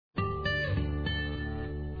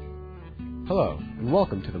Hello, and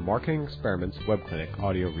welcome to the Marketing Experiments Web Clinic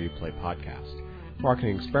audio replay podcast.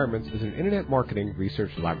 Marketing Experiments is an internet marketing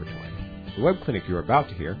research laboratory. The web clinic you are about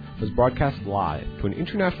to hear was broadcast live to an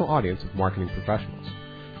international audience of marketing professionals.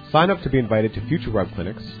 Sign up to be invited to future web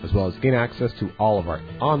clinics, as well as gain access to all of our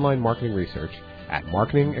online marketing research at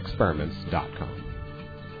marketingexperiments.com.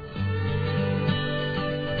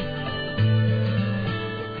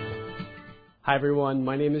 Hi everyone,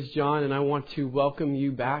 my name is John and I want to welcome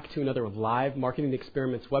you back to another live Marketing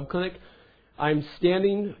Experiments web clinic. I'm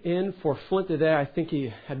standing in for Flint today. I think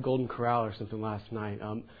he had Golden Corral or something last night.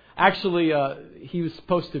 He was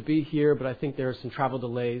supposed to be here, but I think there are some travel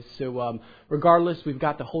delays. So regardless, we've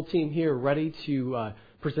got the whole team here ready to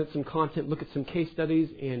present some content, look at some case studies,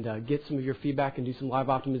 and get some of your feedback and do some live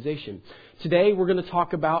optimization. Today we're going to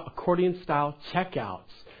talk about accordion-style checkouts.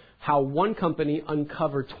 How one company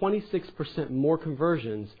uncovered 26% more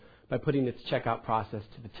conversions by putting its checkout process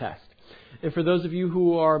to the test. And for those of you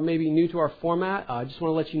who are maybe new to our format, I just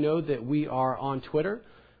want to let you know that we are on Twitter,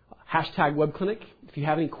 #WebClinic. If you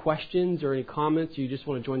have any questions or any comments, you just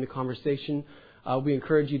want to join the conversation, we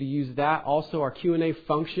encourage you to use that. Also, our Q&A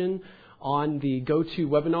function on the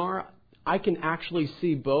GoToWebinar, I can actually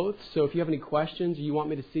see both. So if you have any questions or you want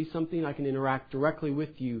me to see something, I can interact directly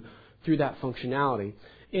with you through that functionality.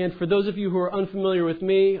 And for those of you who are unfamiliar with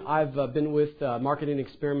me, I've been with Marketing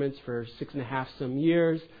Experiments for 6.5 some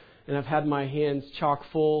years, and I've had my hands chock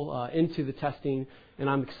full into the testing, and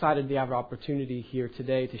I'm excited to have an opportunity here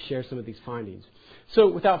today to share some of these findings. So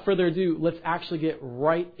without further ado, let's actually get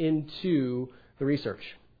right into the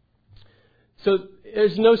research. So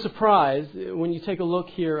there's no surprise when you take a look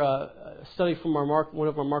here, a study from one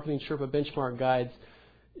of our Marketing Sherpa benchmark guides,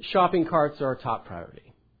 shopping carts are our top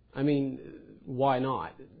priority. I mean, why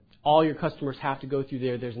not? All your customers have to go through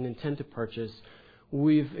there. There's an intent to purchase.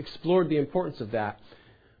 We've explored the importance of that.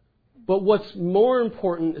 But what's more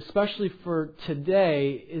important, especially for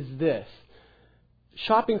today, is this.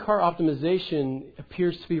 Shopping cart optimization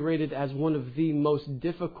appears to be rated as one of the most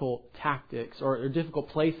difficult tactics, or difficult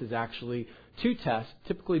places actually, to test,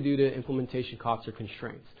 typically due to implementation costs or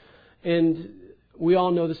constraints. And we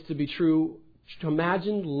all know this to be true.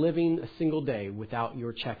 Imagine living a single day without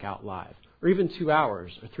your checkout live, or even 2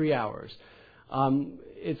 hours or 3 hours.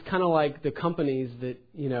 It's kind of like the companies that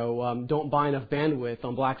don't buy enough bandwidth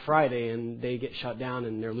on Black Friday and they get shut down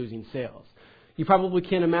and they're losing sales. You probably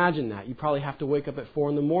can't imagine that. You probably have to wake up at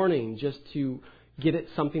 4 a.m. just to get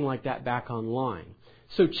something like that back online.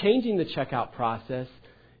 So changing the checkout process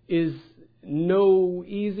is no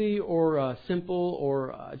easy or simple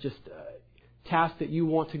or just task that you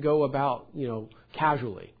want to go about,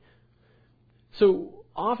 casually. So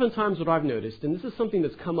oftentimes what I've noticed, and this is something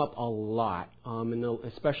that's come up a lot,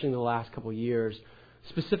 especially in the last couple of years,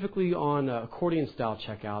 specifically on accordion-style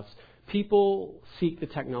checkouts, people seek the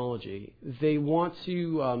technology. They want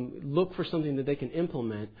to look for something that they can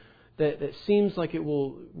implement that seems like it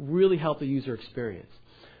will really help the user experience.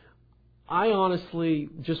 I honestly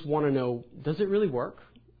just want to know, does it really work?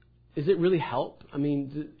 Does it really help? I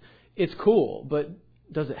mean, it's cool, but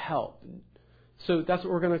does it help? So that's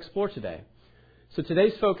what we're going to explore today. So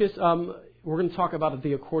today's focus, we're going to talk about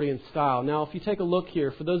the accordion style. Now, if you take a look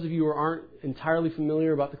here, for those of you who aren't entirely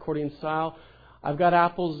familiar about the accordion style, I've got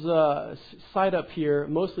Apple's site up here.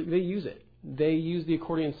 Mostly they use it. They use the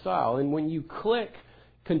accordion style. And when you click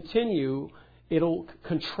continue, it'll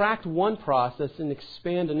contract one process and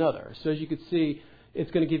expand another. So as you can see, it's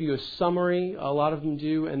going to give you a summary, a lot of them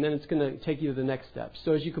do, and then it's going to take you to the next step.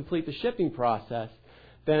 So as you complete the shipping process,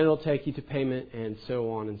 then it'll take you to payment and so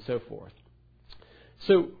on and so forth.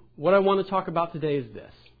 So what I want to talk about today is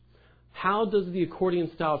this. How does the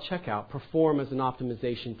accordion-style checkout perform as an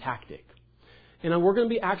optimization tactic? And we're going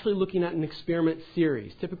to be actually looking at an experiment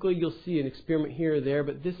series. Typically you'll see an experiment here or there,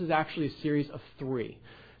 but this is actually a series of 3.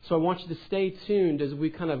 So I want you to stay tuned as we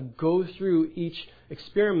kind of go through each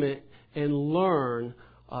experiment and learn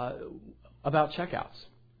about checkouts,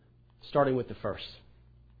 starting with the first.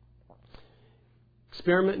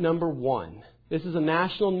 Experiment number 1. This is a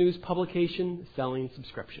national news publication selling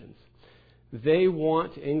subscriptions. They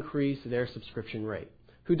want to increase their subscription rate.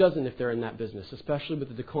 Who doesn't if they're in that business, especially with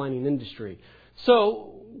the declining industry?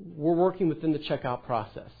 So we're working within the checkout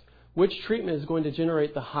process. Which treatment is going to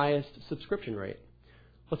generate the highest subscription rate?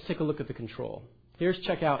 Let's take a look at the control. Here's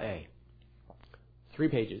checkout A. 3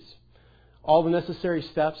 pages. All the necessary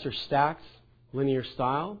steps are stacked, linear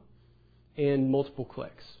style, and multiple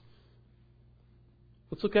clicks.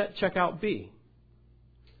 Let's look at checkout B.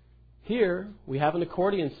 Here we have an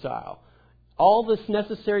accordion style. All the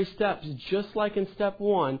necessary steps, just like in step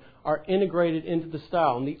 1, are integrated into the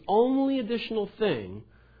style. And the only additional thing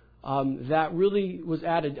that really was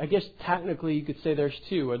added. I guess technically you could say there's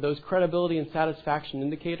two. Are those credibility and satisfaction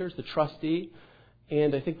indicators, the trustee,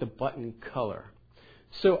 and I think the button color.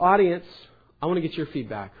 So audience, I want to get your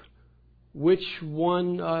feedback. Which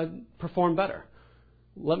one performed better?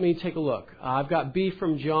 Let me take a look. I've got B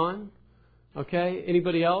from John. Okay,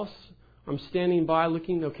 anybody else? I'm standing by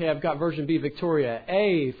looking. Okay, I've got version B, Victoria.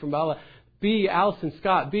 A from Bella. B, Allison,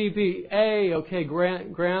 Scott. B, A. Okay,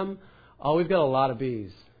 Graham. Oh, we've got a lot of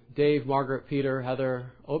B's. Dave, Margaret, Peter,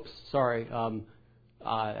 Heather. Oops, sorry.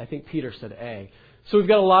 I think Peter said A. So we've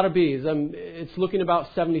got a lot of B's. It's looking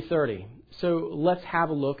about 70-30. So let's have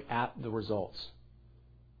a look at the results.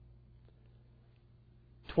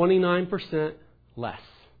 29% less.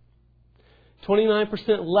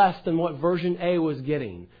 29% less than what version A was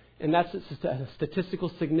getting. And that's a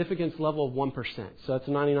statistical significance level of 1%. So that's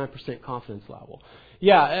a 99% confidence level.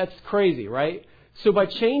 Yeah, that's crazy, right? So by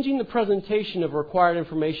changing the presentation of required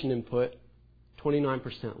information input,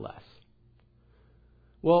 29% less.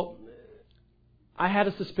 Well, I had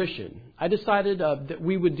a suspicion. I decided that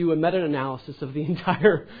we would do a meta-analysis of the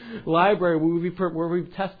entire library where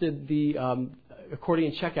we've tested the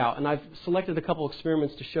accordion checkout. And I've selected a couple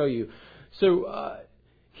experiments to show you. So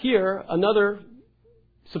here, another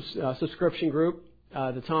subscription group,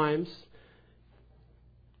 the Times.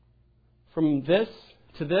 From this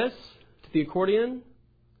to the accordion,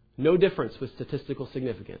 no difference with statistical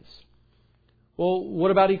significance. Well,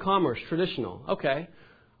 what about e-commerce, traditional? Okay.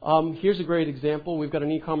 Here's a great example. We've got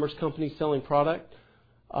an e-commerce company selling product.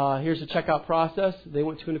 Here's the checkout process. They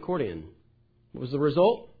went to an accordion. What was the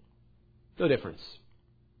result? No difference.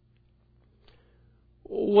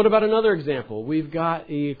 What about another example? We've got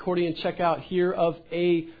the accordion checkout here of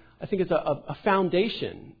I think it's a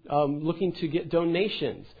foundation looking to get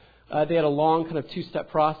donations. They had a long kind of two-step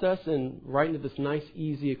process and right into this nice,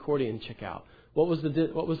 easy accordion checkout. What was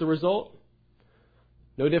the result?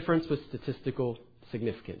 No difference with statistical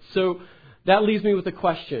significance. So that leaves me with a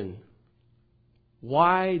question.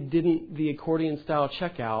 Why didn't the accordion-style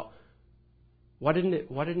checkout, why didn't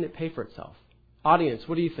it pay for itself? Audience,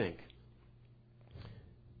 what do you think?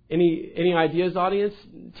 Any ideas, audience?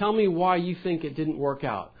 Tell me why you think it didn't work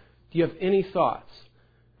out. Do you have any thoughts?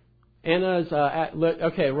 Anna's,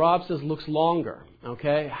 okay, Rob says looks longer.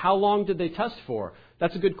 Okay, how long did they test for?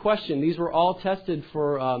 That's a good question. These were all tested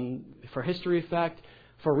for history effect,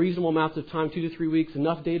 for reasonable amounts of time, 2 to 3 weeks,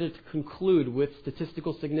 enough data to conclude with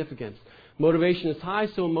statistical significance. Motivation is high,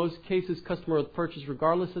 so in most cases, customer will purchase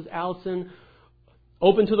regardless, says Allison.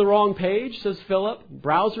 Open to the wrong page, says Philip.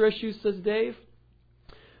 Browser issues, says Dave.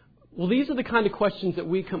 Well, these are the kind of questions that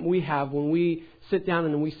we have when we sit down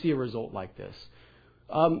and we see a result like this.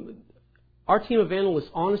 Our team of analysts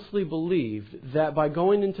honestly believed that by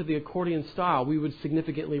going into the accordion style, we would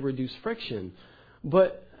significantly reduce friction.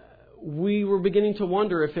 But we were beginning to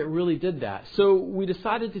wonder if it really did that. So we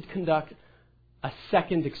decided to conduct a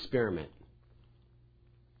second experiment.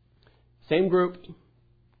 Same group,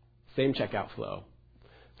 same checkout flow.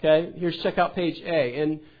 Okay, here's checkout page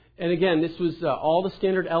A. And again, this was all the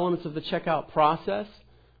standard elements of the checkout process.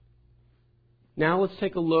 Now let's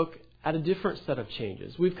take a look at a different set of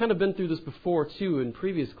changes. We've kind of been through this before, too, in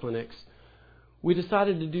previous clinics. We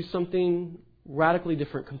decided to do something radically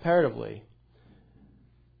different comparatively.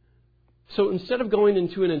 So instead of going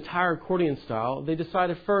into an entire accordion style, they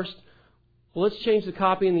decided first, well, let's change the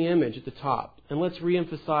copy and the image at the top. And let's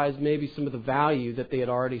reemphasize maybe some of the value that they had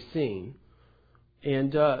already seen.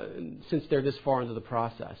 And since they're this far into the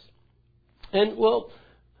process. And, well,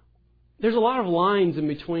 there's a lot of lines in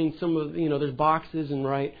between some of, there's boxes and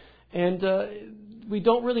right. And we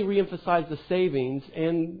don't really reemphasize the savings.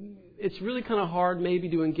 And it's really kind of hard maybe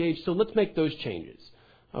to engage. So let's make those changes.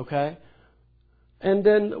 Okay? And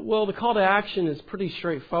then, well, the call to action is pretty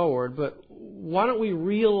straightforward. But why don't we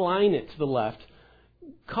realign it to the left,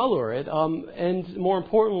 color it, and more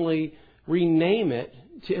importantly, rename it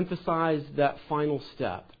to emphasize that final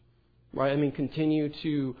step, right? I mean, continue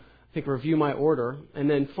to, review my order. And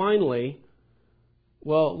then finally,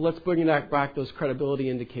 well, let's bring back those credibility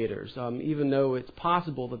indicators, even though it's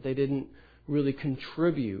possible that they didn't really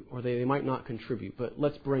contribute or they might not contribute, but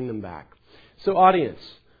let's bring them back. So audience,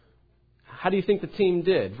 how do you think the team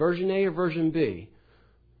did? Version A or version B?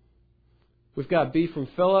 We've got B from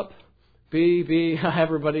Philip, B,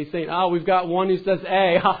 everybody's saying, we've got one who says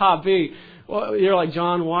A, haha, B. Well, you're like,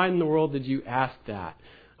 John, why in the world did you ask that?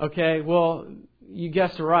 Okay, well, you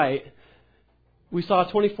guessed right. We saw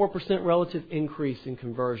a 24% relative increase in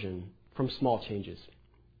conversion from small changes.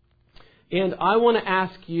 And I want to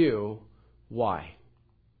ask you, why?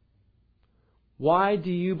 Why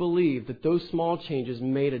do you believe that those small changes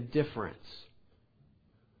made a difference?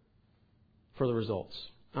 for the results.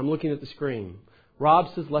 I'm looking at the screen.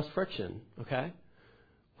 Rob says less friction. Okay.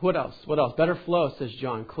 What else? Better flow, says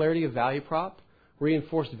John. Clarity of value prop.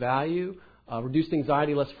 Reinforced value. Reduced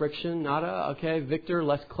anxiety, less friction. Nada. Okay. Victor,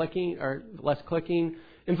 less clicking.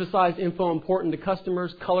 Emphasize info important to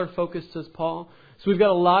customers. Color focus, says Paul. So we've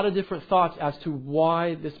got a lot of different thoughts as to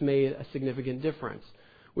why this made a significant difference,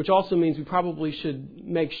 which also means we probably should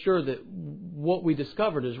make sure that what we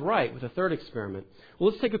discovered is right with a third experiment.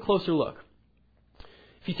 Well, let's take a closer look.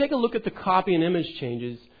 If you take a look at the copy and image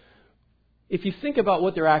changes, if you think about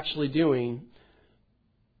what they're actually doing,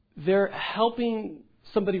 they're helping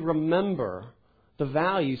somebody remember the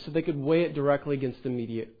value so they could weigh it directly against the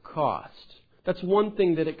immediate cost. That's one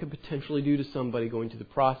thing that it could potentially do to somebody going through the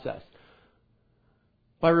process.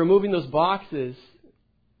 By removing those boxes,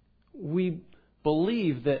 we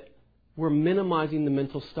believe that we're minimizing the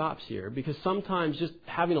mental stops here, because sometimes just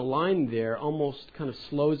having a line there almost kind of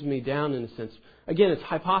slows me down in a sense. Again, it's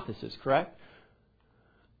hypothesis, correct?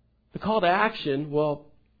 The call to action, well,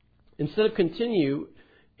 instead of continue,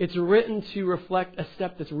 it's written to reflect a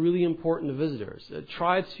step that's really important to visitors.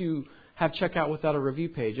 Try to have checkout without a review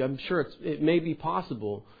page. I'm sure it may be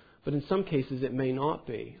possible, but in some cases it may not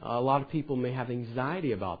be. A lot of people may have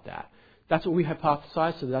anxiety about that. That's what we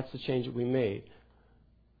hypothesized, so that's the change that we made.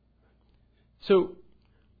 So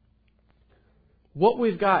what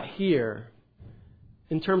we've got here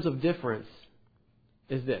in terms of difference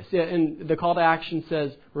is this. Yeah, and the call to action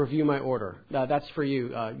says, review my order. That's for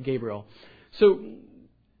you, Gabriel. So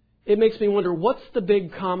it makes me wonder, what's the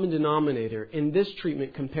big common denominator in this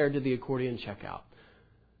treatment compared to the accordion checkout?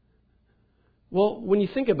 Well, when you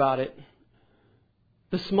think about it,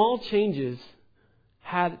 the small changes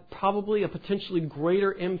had probably a potentially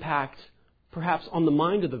greater impact perhaps on the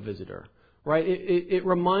mind of the visitor, right? It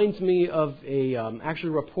reminds me of a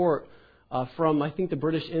report from, I think, the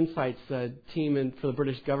British Insights team for the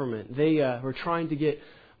British government. They were trying to get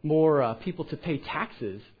more people to pay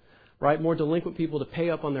taxes, right? More delinquent people to pay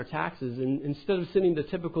up on their taxes. And instead of sending the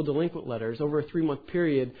typical delinquent letters over a 3-month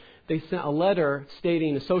period, they sent a letter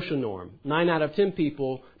stating a social norm. 9 out of 10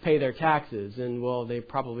 people pay their taxes, and, well, they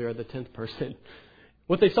probably are the 10th person.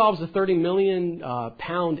 What they saw was a £30 million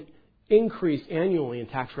pound increase annually in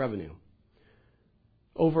tax revenue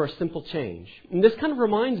over a simple change. And this kind of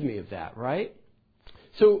reminds me of that, right?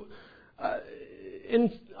 So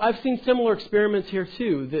I've seen similar experiments here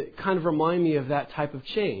too that kind of remind me of that type of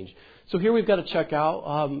change. So here we've got a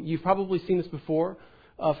checkout. You've probably seen this before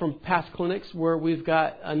from past clinics, where we've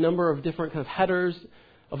got a number of different kind of headers,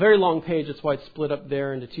 a very long page. That's why it's split up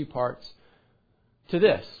there into 2 parts. To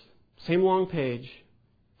this, same long page,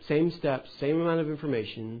 same steps, same amount of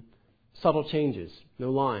information, subtle changes, no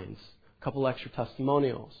lines, a couple extra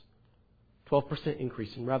testimonials, 12%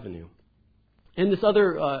 increase in revenue. And this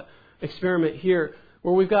other experiment here,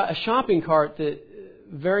 where we've got a shopping cart that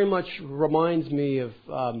very much reminds me of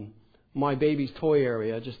my baby's toy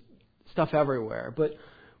area, just stuff everywhere. But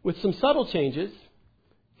with some subtle changes,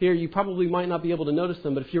 here you probably might not be able to notice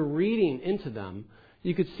them, but if you're reading into them,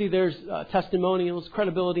 you could see there's testimonials,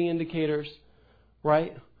 credibility indicators,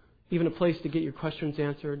 right? Even a place to get your questions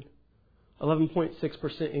answered.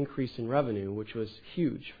 11.6% increase in revenue, which was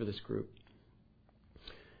huge for this group.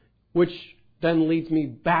 Which then leads me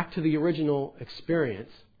back to the original experience.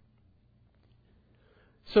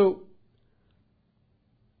 So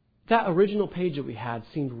that original page that we had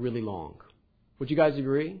seemed really long. Would you guys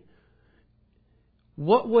agree?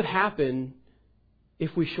 What would happen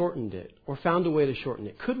if we shortened it or found a way to shorten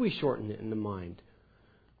it? Could we shorten it in the mind?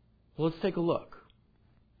 Well, let's take a look.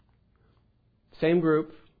 Same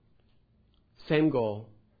group, same goal,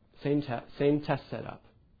 same test setup.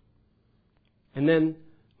 And then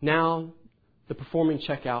now the performing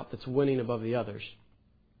checkout that's winning above the others.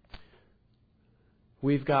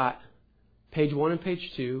 We've got page 1 and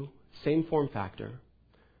page 2, same form factor.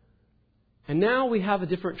 And now we have a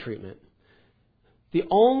different treatment. The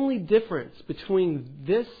only difference between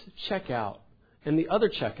this checkout and the other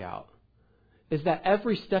checkout is that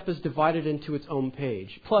every step is divided into its own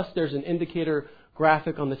page. Plus, there's an indicator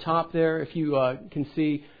graphic on the top there, if you can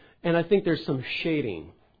see. And I think there's some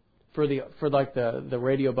shading for the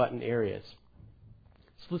radio button areas.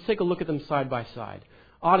 So let's take a look at them side by side.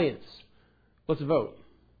 Audience, let's vote.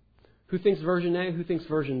 Who thinks version A? Who thinks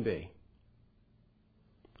version B?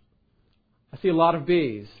 I see a lot of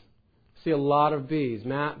B's.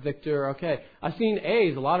 Matt, Victor, okay. I've seen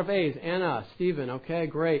A's, a lot of A's. Anna, Stephen, okay,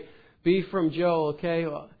 great. B from Joe, okay.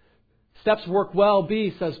 Steps work well,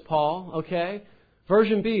 B, says Paul, okay.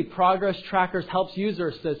 Version B, progress trackers helps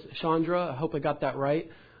users, says Chandra. I hope I got that right.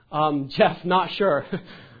 Jeff, not sure.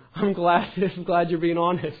 I'm glad you're being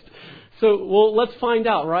honest. So, well, let's find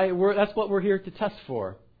out, right? That's what we're here to test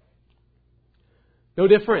for. No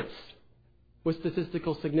difference with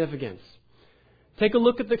statistical significance. Take a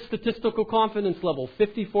look at the statistical confidence level,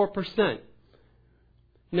 54%.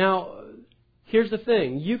 Now, here's the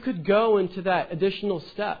thing. You could go into that additional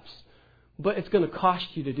steps, but it's going to cost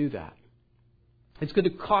you to do that. It's going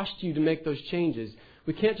to cost you to make those changes.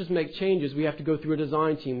 We can't just make changes. We have to go through a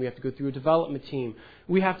design team. We have to go through a development team.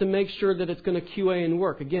 We have to make sure that it's going to QA and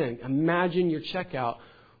work. Again, imagine your checkout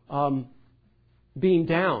being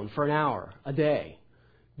down for an hour a day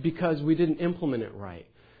because we didn't implement it right.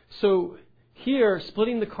 So here,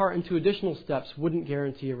 splitting the cart into additional steps wouldn't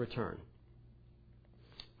guarantee a return.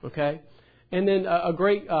 Okay? And then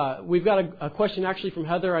we've got a question actually from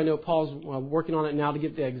Heather. I know Paul's working on it now to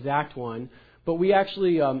get the exact one. But we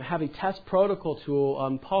actually have a test protocol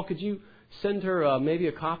tool. Paul, could you send her maybe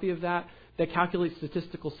a copy of that calculates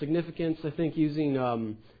statistical significance? I think using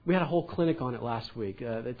we had a whole clinic on it last week,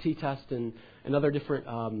 the t-test and other different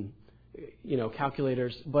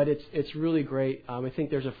calculators. But it's really great. I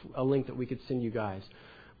think there's a link that we could send you guys.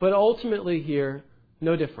 But ultimately here,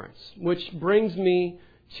 no difference, which brings me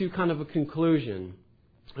to kind of a conclusion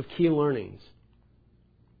of key learnings.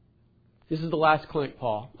 This is the last clinic,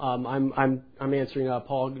 Paul. I'm answering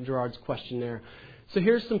Paul Gerard's question there. So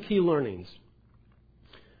here's some key learnings.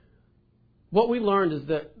 What we learned is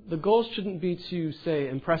that the goal shouldn't be to, say,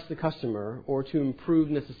 impress the customer or to improve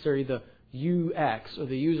necessarily the UX or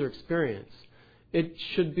the user experience. It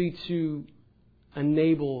should be to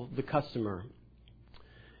enable the customer.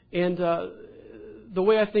 And the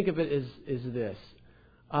way I think of it is this.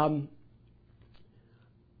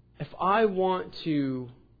 If I want to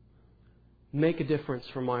make a difference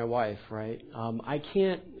for my wife, right? I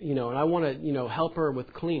can't, and I want to, help her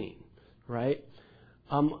with cleaning, right?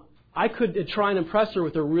 I could try and impress her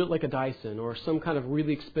with like a Dyson or some kind of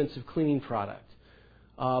really expensive cleaning product.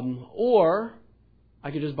 Or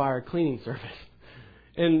I could just buy her a cleaning service.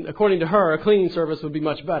 And according to her, a cleaning service would be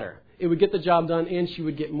much better. It would get the job done and she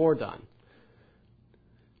would get more done.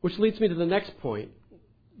 Which leads me to the next point.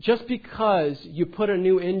 Just because you put a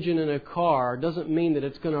new engine in a car doesn't mean that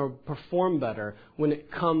it's going to perform better when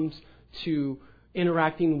it comes to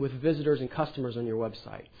interacting with visitors and customers on your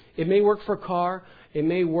website. It may work for a car. It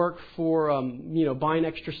may work for buying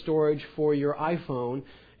extra storage for your iPhone.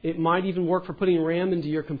 It might even work for putting RAM into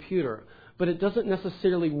your computer. But it doesn't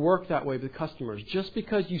necessarily work that way with customers. Just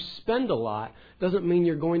because you spend a lot doesn't mean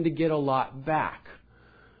you're going to get a lot back,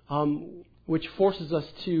 which forces us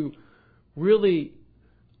to really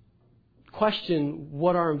question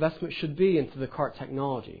what our investment should be into the cart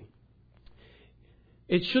technology.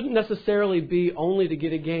 It shouldn't necessarily be only to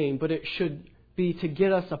get a gain, but it should be to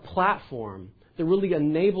get us a platform that really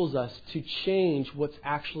enables us to change what's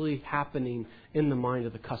actually happening in the mind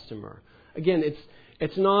of the customer. Again,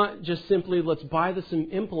 it's not just simply let's buy this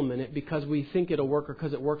and implement it because we think it'll work or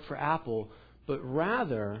because it worked for Apple, but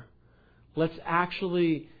rather let's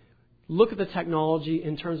actually look at the technology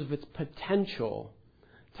in terms of its potential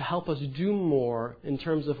to help us do more in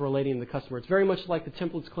terms of relating to the customer. It's very much like the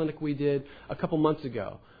templates clinic we did a couple months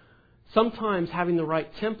ago. Sometimes having the right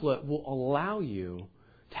template will allow you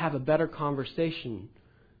to have a better conversation,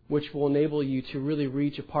 which will enable you to really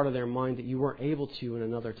reach a part of their mind that you weren't able to in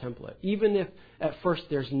another template, even if at first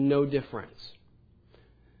there's no difference.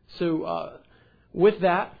 So with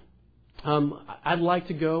that, I'd like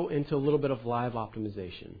to go into a little bit of live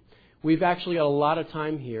optimization. We've actually got a lot of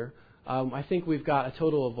time here. I think we've got a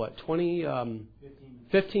total of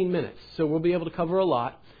 15 minutes. So we'll be able to cover a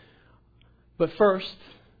lot. But first,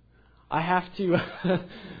 I have to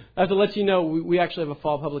let you know we actually have a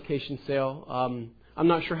fall publication sale. I'm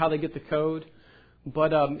not sure how they get the code,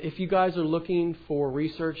 but if you guys are looking for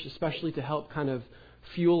research, especially to help kind of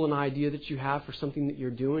fuel an idea that you have for something that you're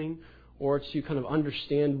doing, or to kind of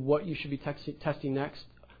understand what you should be testing next,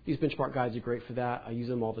 these benchmark guides are great for that. I use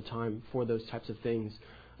them all the time for those types of things,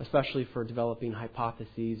 especially for developing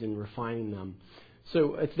hypotheses and refining them.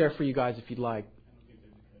 So it's there for you guys if you'd like.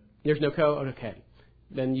 There's no code? Okay.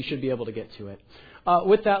 Then you should be able to get to it.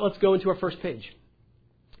 With that, let's go into our first page.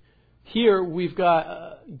 Here we've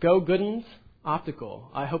got Go Goodens Optical.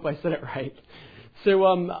 I hope I said it right. So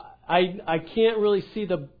I can't really see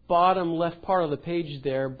the bottom left part of the page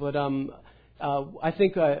there, but I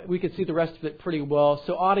think we could see the rest of it pretty well.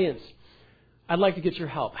 So audience, I'd like to get your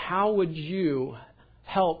help. How would you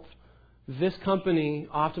help this company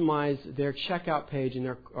optimize their checkout page and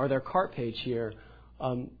their cart page here,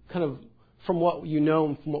 kind of from what you know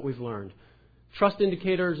and from what we've learned? Trust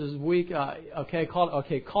indicators is weak.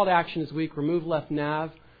 Call to action is weak. Remove left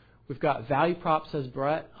nav. We've got value prop, says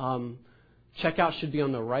Brett. Checkout should be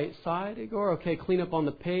on the right side, Igor. Okay, clean up on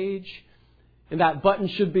the page. And that button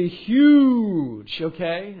should be huge,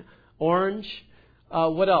 okay? Orange.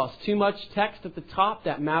 What else? Too much text at the top.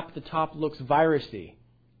 That map at the top looks virusy.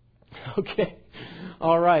 Okay.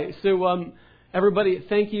 All right. So, everybody,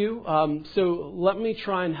 thank you. So let me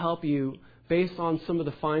try and help you based on some of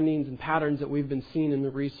the findings and patterns that we've been seeing in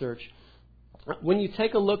the research. When you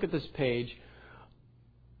take a look at this page,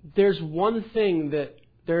 there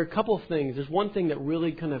are a couple of things. There's one thing that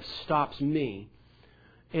really kind of stops me,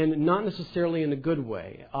 and not necessarily in a good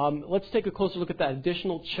way. Let's take a closer look at that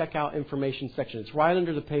additional checkout information section. It's right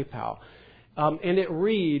under the PayPal. And it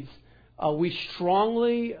reads, we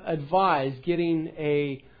strongly advise getting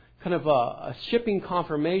a kind of a shipping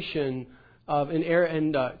confirmation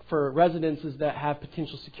for residences that have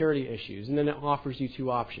potential security issues. And then it offers you two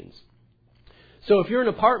options. So if you're an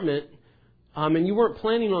apartment and you weren't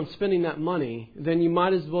planning on spending that money, then you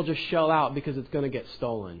might as well just shell out because it's going to get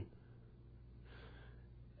stolen.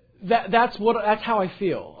 That's how I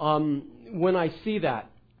feel when I see that.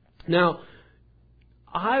 Now,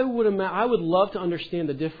 I would love to understand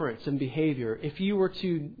the difference in behavior if you were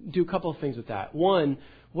to do a couple of things with that. One,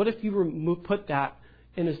 what if you put that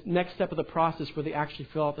in the next step of the process where they actually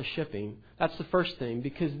fill out the shipping? That's the first thing,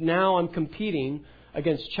 because now I'm competing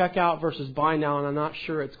against checkout versus buy now, and I'm not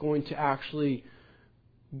sure it's going to actually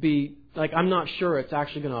I'm not sure it's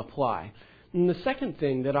actually going to apply. And the second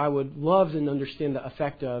thing that I would love to understand the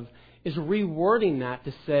effect of is rewording that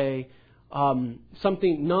to say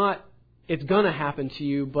something not it's going to happen to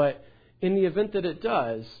you, but in the event that it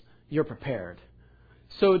does, you're prepared.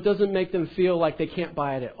 So it doesn't make them feel like they can't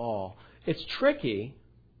buy it at all. It's tricky,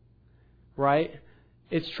 right?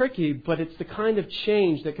 It's tricky, but it's the kind of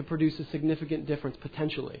change that could produce a significant difference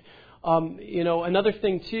potentially. Another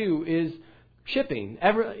thing too is shipping.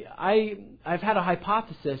 I've had a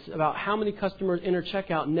hypothesis about how many customers enter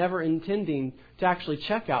checkout never intending to actually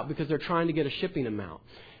check out because they're trying to get a shipping amount.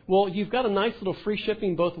 Well, you've got a nice little free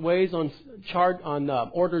shipping both ways on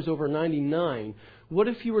orders over $99. What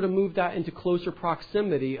if you were to move that into closer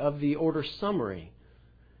proximity of the order summary?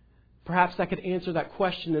 Perhaps that could answer that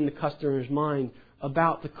question in the customer's mind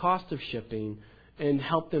about the cost of shipping and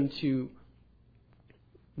help them to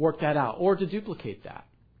work that out or to duplicate that.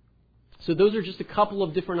 So those are just a couple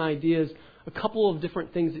of different ideas, a couple of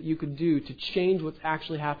different things that you could do to change what's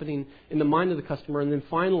actually happening in the mind of the customer. And then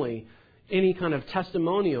finally, any kind of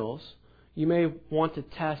testimonials you may want to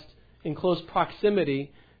test in close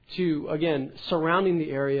proximity to, again, surrounding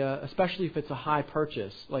the area, especially if it's a high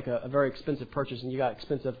purchase, like a very expensive purchase, and you got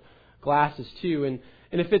expensive glasses too. And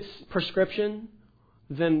if it's prescription,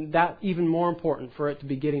 then that's even more important for it to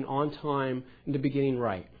be getting on time and to be getting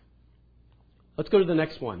right. Let's go to the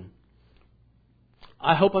next one.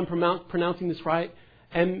 I hope I'm pronouncing this right.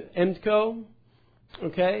 EMDCO,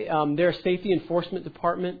 okay? They're a safety enforcement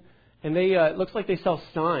department, and they it looks like they sell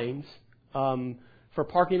signs for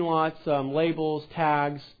parking lots, labels,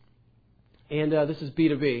 tags, and this is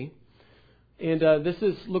B2B. And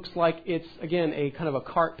looks like it's, again, a kind of a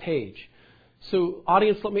cart page. So,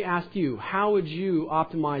 audience, let me ask you, how would you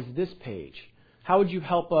optimize this page? How would you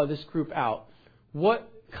help this group out? What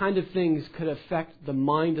kind of things could affect the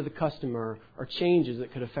mind of the customer, or changes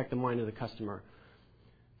that could affect the mind of the customer?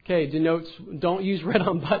 Okay, denotes, don't use red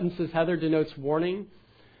on button, says Heather, denotes warning.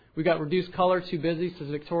 We got reduced color, too busy, says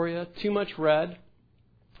Victoria. Too much red.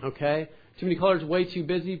 Okay. Too many colors, way too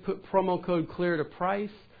busy. Put promo code clear to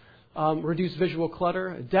price. Reduce visual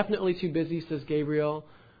clutter. Definitely too busy, says Gabriel.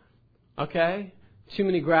 Okay. Too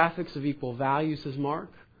many graphics of equal value, says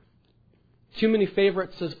Mark. Too many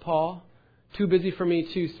favorites, says Paul. Too busy for me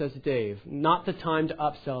too, says Dave. Not the time to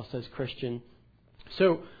upsell, says Christian.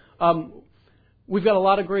 So we've got a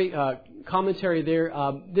lot of great commentary there.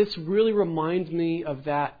 This really reminds me of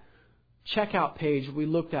that checkout page we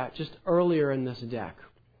looked at just earlier in this deck.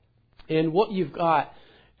 And what you've got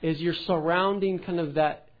is you're surrounding kind of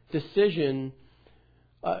that decision.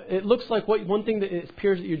 It looks like one thing that it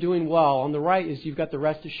appears that you're doing well on the right is you've got the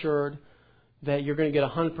rest assured that you're going to get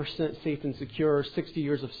 100% safe and secure, 60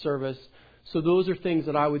 years of service. So those are things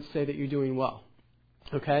that I would say that you're doing well.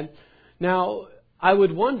 Okay? Now, I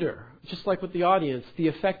would wonder, just like with the audience, the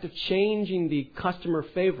effect of changing the customer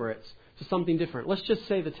favorites to something different. Let's just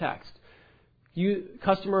say the text.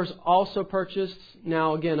 Customers also purchased.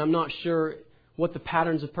 Now, again, I'm not sure what the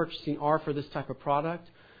patterns of purchasing are for this type of product.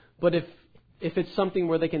 But if it's something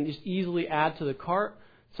where they can just easily add to the cart,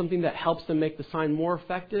 something that helps them make the sign more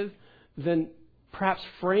effective, then perhaps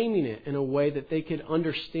framing it in a way that they could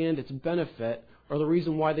understand its benefit or the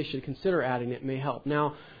reason why they should consider adding it may help.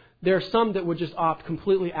 Now, there are some that would just opt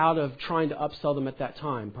completely out of trying to upsell them at that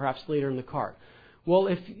time, perhaps later in the cart. Well,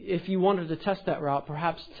 if you wanted to test that route,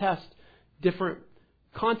 perhaps test different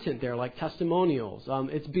content there, like testimonials.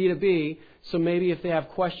 It's B2B, so maybe if they have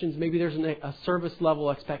questions, maybe there's a service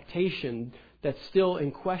level expectation that's still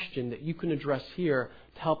in question that you can address here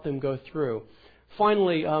to help them go through.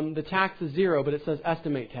 Finally, the tax is 0, but it says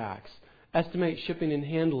estimate tax. Estimate shipping and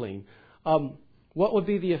handling. What would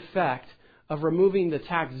be the effect of removing the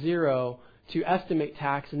tax 0 to estimate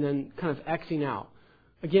tax and then kind of Xing out?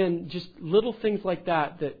 Again, just little things like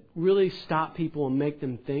that that really stop people and make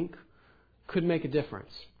them think could make a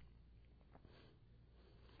difference.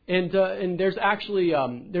 And there's actually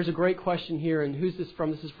there's a great question here, and who's this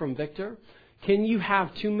from? This is from Victor. Can you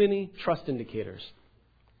have too many trust indicators?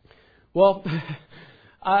 Well,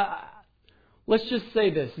 let's just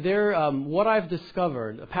say this. What I've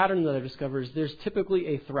discovered, a pattern that I've discovered, is there's typically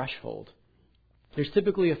a threshold. There's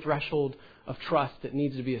typically a threshold of trust that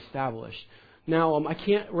needs to be established. Now, I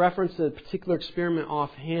can't reference a particular experiment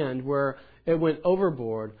offhand where it went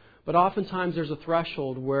overboard, but oftentimes there's a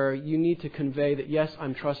threshold where you need to convey that, yes,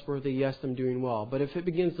 I'm trustworthy, yes, I'm doing well. But if it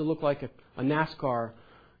begins to look like a NASCAR,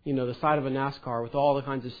 the side of a NASCAR with all the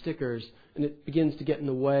kinds of stickers, and it begins to get in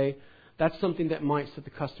the way, that's something that might set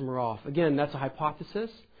the customer off. Again, that's a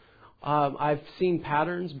hypothesis. I've seen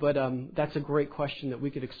patterns, but that's a great question that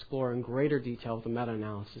we could explore in greater detail with a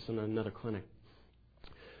meta-analysis in another clinic.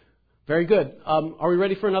 Very good. Are we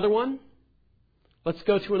ready for another one? Let's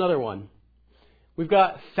go to another one. We've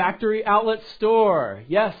got factory outlet store.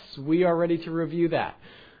 Yes, we are ready to review that.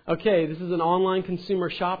 Okay, this is an online consumer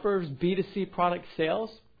shopper's B2C product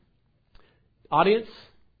sales. Audience,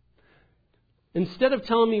 instead of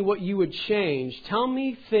telling me what you would change, tell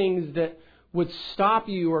me things that would stop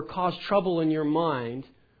you or cause trouble in your mind,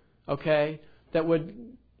 okay, that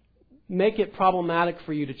would make it problematic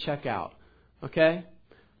for you to check out. Okay?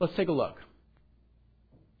 Let's take a look.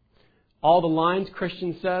 All the lines,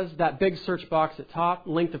 Christian says. That big search box at top,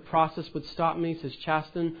 length of process would stop me, says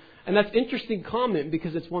Chasten. And that's interesting comment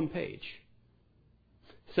because it's one page.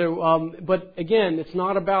 So, but again, it's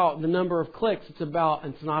not about the number of clicks.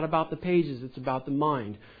 It's not about the pages. It's about the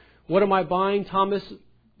mind. What am I buying, Thomas?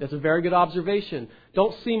 That's a very good observation.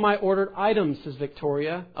 Don't see my ordered items, says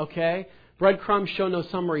Victoria. Okay. Breadcrumbs show no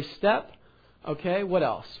summary step. Okay. What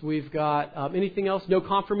else? We've got anything else? No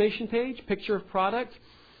confirmation page. Picture of product.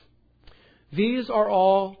 These are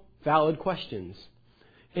all valid questions.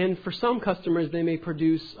 And for some customers, they may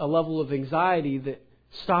produce a level of anxiety that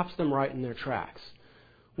stops them right in their tracks.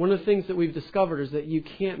 One of the things that we've discovered is that you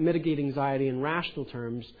can't mitigate anxiety in rational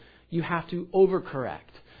terms. You have to overcorrect.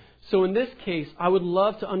 So in this case, I would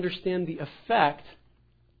love to understand the effect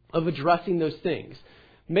of addressing those things.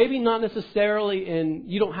 Maybe not necessarily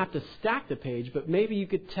you don't have to stack the page, but maybe you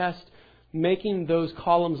could test making those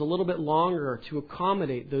columns a little bit longer to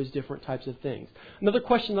accommodate those different types of things. Another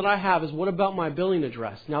question that I have is, what about my billing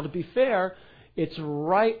address? Now, to be fair, it's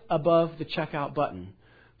right above the checkout button.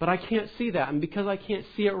 But I can't see that. And because I can't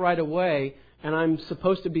see it right away, and I'm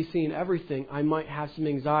supposed to be seeing everything, I might have some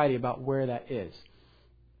anxiety about where that is.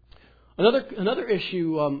 Another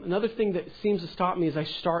issue, another thing that seems to stop me is I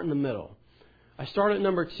start in the middle. I start at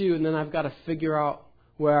number 2, and then I've got to figure out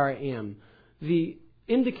where I am. The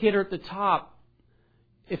indicator at the top,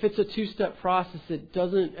 if it's a 2-step process, it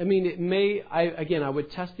doesn't, it may, I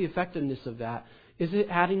would test the effectiveness of that. Is it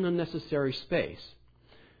adding unnecessary space?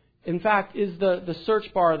 In fact, is the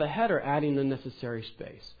search bar or the header adding unnecessary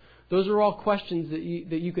space? Those are all questions that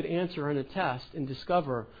you could answer in a test and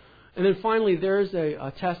discover. And then finally, there's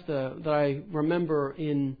a test that I remember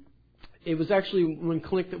it was actually one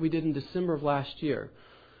clinic that we did in December of last year,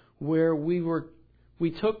 where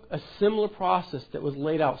we took a similar process that was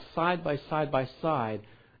laid out side by side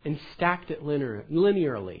and stacked it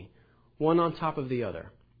linearly, one on top of the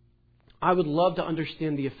other. I would love to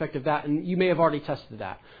understand the effect of that, and you may have already tested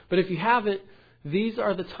that. But if you haven't, these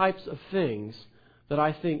are the types of things that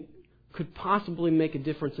I think could possibly make a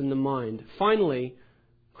difference in the mind. Finally,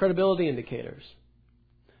 credibility indicators.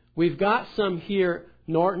 We've got some here,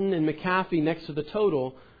 Norton and McAfee next to the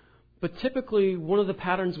total, but typically one of the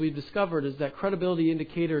patterns we've discovered is that credibility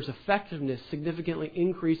indicators' effectiveness significantly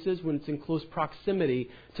increases when it's in close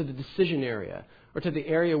proximity to the decision area or to the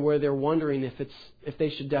area where they're wondering if they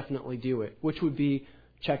should definitely do it, which would be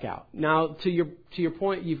checkout. Now, to your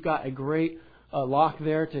point, you've got a great lock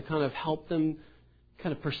there to kind of help them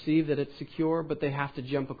kind of perceive that it's secure, but they have to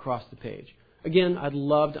jump across the page. Again, I'd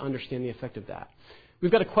love to understand the effect of that.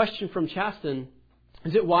 We've got a question from Chasten.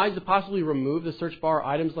 Is it wise to possibly remove the search bar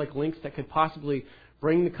items like links that could possibly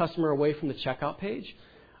bring the customer away from the checkout page?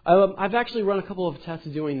 I've actually run a couple of tests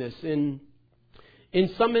doing this. In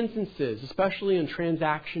some instances, especially in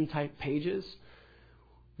transaction-type pages,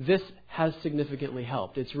 this has significantly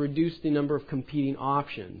helped. It's reduced the number of competing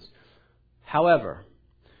options. However,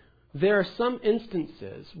 there are some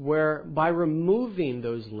instances where by removing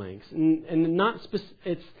those links, and not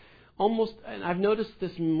it's almost, and I've noticed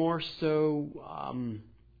this more so,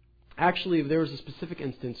 actually there was a specific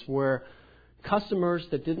instance where customers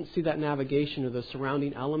that didn't see that navigation of the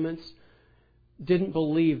surrounding elements didn't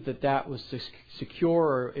believe that that was secure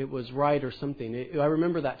or it was right or something. I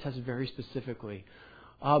remember that test very specifically.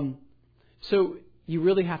 So you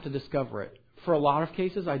really have to discover it. For a lot of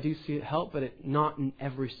cases, I do see it help, but not in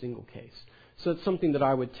every single case. So it's something that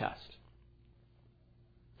I would test.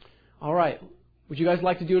 All right. Would you guys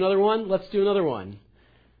like to do another one? Let's do another one.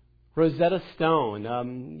 Rosetta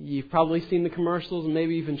Stone. You've probably seen the commercials and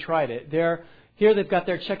maybe even tried it. Here they've got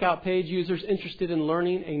their checkout page, users interested in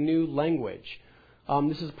learning a new language.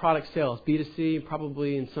 This is product sales, B2C,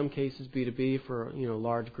 probably in some cases B2B for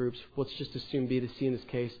large groups. Let's just assume B2C in this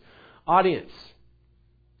case. Audience.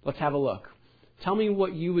 Let's have a look. Tell me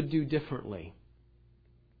what you would do differently.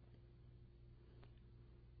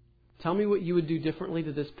 Tell me what you would do differently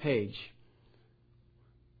to this page.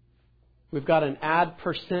 We've got an add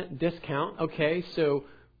 % discount. Okay, so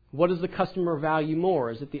what does the customer value more?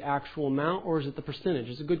 Is it the actual amount or is it the percentage?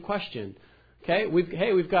 It's a good question. Okay,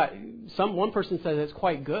 we've got one person says it's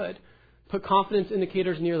quite good. Put confidence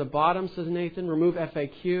indicators near the bottom, says Nathan. Remove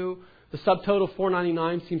FAQ. The subtotal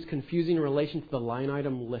 $4.99 seems confusing in relation to the line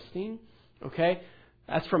item listing. Okay,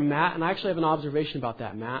 that's from Matt, and I actually have an observation about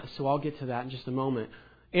that, Matt, so I'll get to that in just a moment.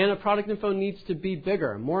 And a product info needs to be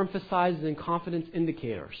bigger, more emphasized than confidence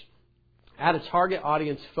indicators. Add a target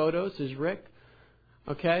audience photo, says Rick.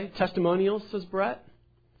 Okay, testimonials, says Brett.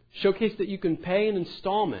 Showcase that you can pay in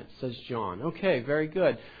installments, says John. Okay, very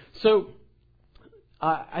good. So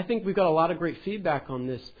I think we've got a lot of great feedback on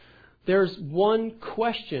this. There's one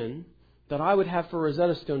question that I would have for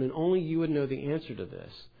Rosetta Stone, and only you would know the answer to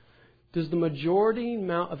this. Does the majority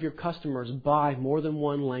amount of your customers buy more than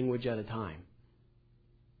one language at a time?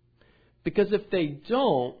 Because if they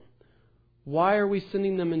don't, why are we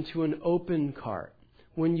sending them into an open cart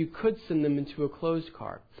when you could send them into a closed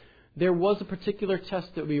cart? There was a particular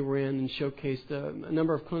test that we ran and showcased a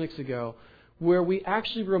number of clinics ago where we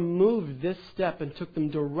actually removed this step and took them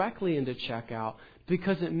directly into checkout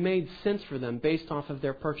because it made sense for them based off of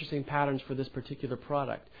their purchasing patterns for this particular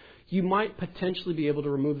product. You might potentially be able to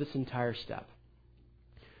remove this entire step.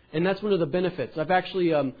 And that's one of the benefits. I've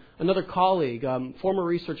actually, another colleague, former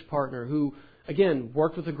research partner who, again,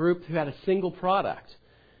 worked with a group who had a single product.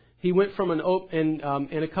 He went from and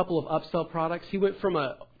a couple of upsell products. He went from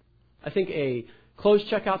a closed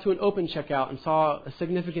checkout to an open checkout and saw a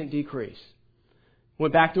significant decrease.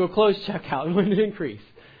 Went back to a closed checkout and went an increase.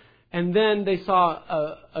 And then they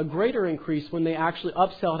saw a greater increase when they actually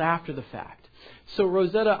upselled after the fact. So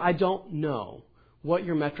Rosetta, I don't know what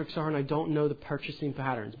your metrics are and I don't know the purchasing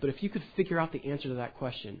patterns. But if you could figure out the answer to that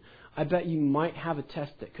question, I bet you might have a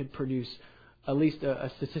test that could produce at least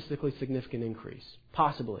a statistically significant increase.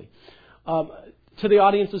 Possibly. To the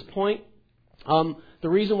audience's point, the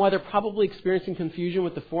reason why they're probably experiencing confusion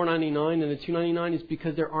with the $4.99 and the $2.99 is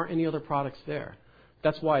because there aren't any other products there.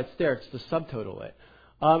 That's why it's there. It's to subtotal it.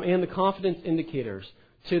 And the confidence indicators.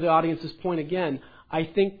 To the audience's point again, I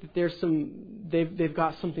think that there's they've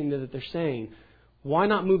got something that they're saying. Why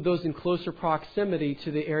not move those in closer proximity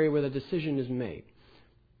to the area where the decision is made?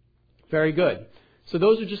 Very good. So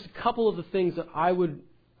those are just a couple of the things that I would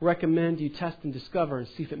recommend you test and discover and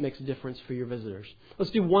see if it makes a difference for your visitors.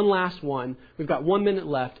 Let's do one last one. We've got 1 minute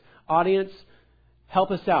left. Audience,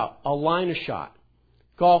 help us out. Align a shot.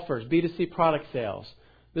 Golfers, B2C product sales.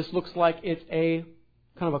 This looks like it's a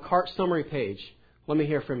kind of a cart summary page. Let me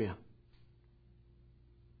hear from you.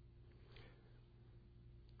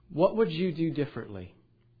 What would you do differently?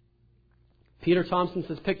 Peter Thompson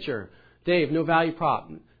says picture. Dave, no value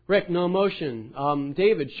prop. Rick, no emotion.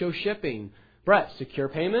 David, show shipping. Brett, secure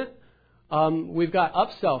payment. We've got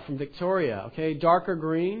upsell from Victoria. Okay, darker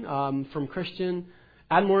green from Christian.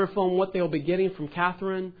 Add more info on what they'll be getting from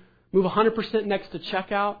Catherine. Move 100% next to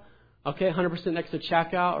checkout. Okay, 100% next to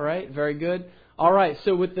checkout. All right, very good. All right,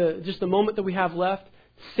 so with just the moment that we have left,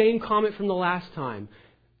 same comment from the last time.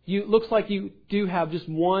 Looks like you do have just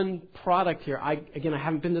one product here. I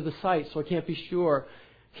haven't been to the site, so I can't be sure.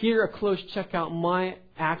 Here, a closed checkout might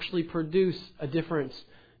actually produce a difference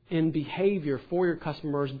in behavior for your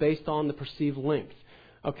customers based on the perceived length.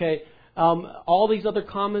 Okay, All these other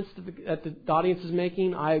comments that the audience is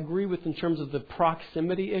making, I agree with in terms of the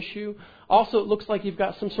proximity issue. Also, it looks like you've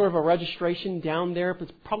got some sort of a registration down there. If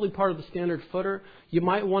it's probably part of the standard footer, you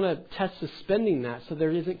might want to test suspending that so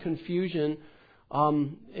there isn't confusion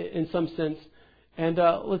in some sense. And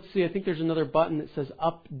let's see, I think there's another button that says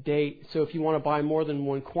update. So if you want to buy more than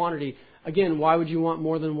one quantity, again, why would you want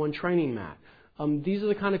more than one training mat? These are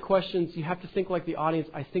the kind of questions you have to think like the audience.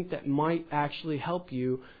 I think that might actually help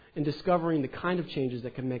you in discovering the kind of changes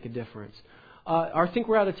that can make a difference. I think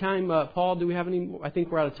we're out of time. Paul, do we have any more? I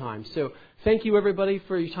think we're out of time. So thank you, everybody,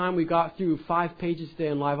 for your time. We got through 5 pages today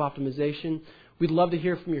on live optimization. We'd love to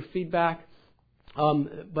hear from your feedback.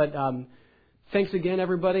 Thanks again,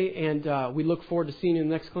 everybody, and we look forward to seeing you in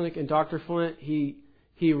the next clinic. And Dr. Flint, he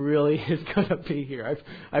really is going to be here.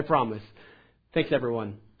 I promise. Thanks,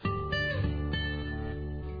 everyone.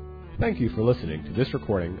 Thank you for listening to this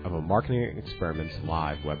recording of a Marketing Experiments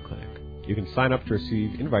live web clinic. You can sign up to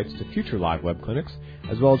receive invites to future live web clinics,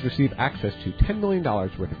 as well as receive access to $10 million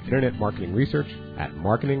worth of internet marketing research at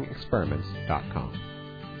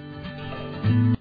marketingexperiments.com.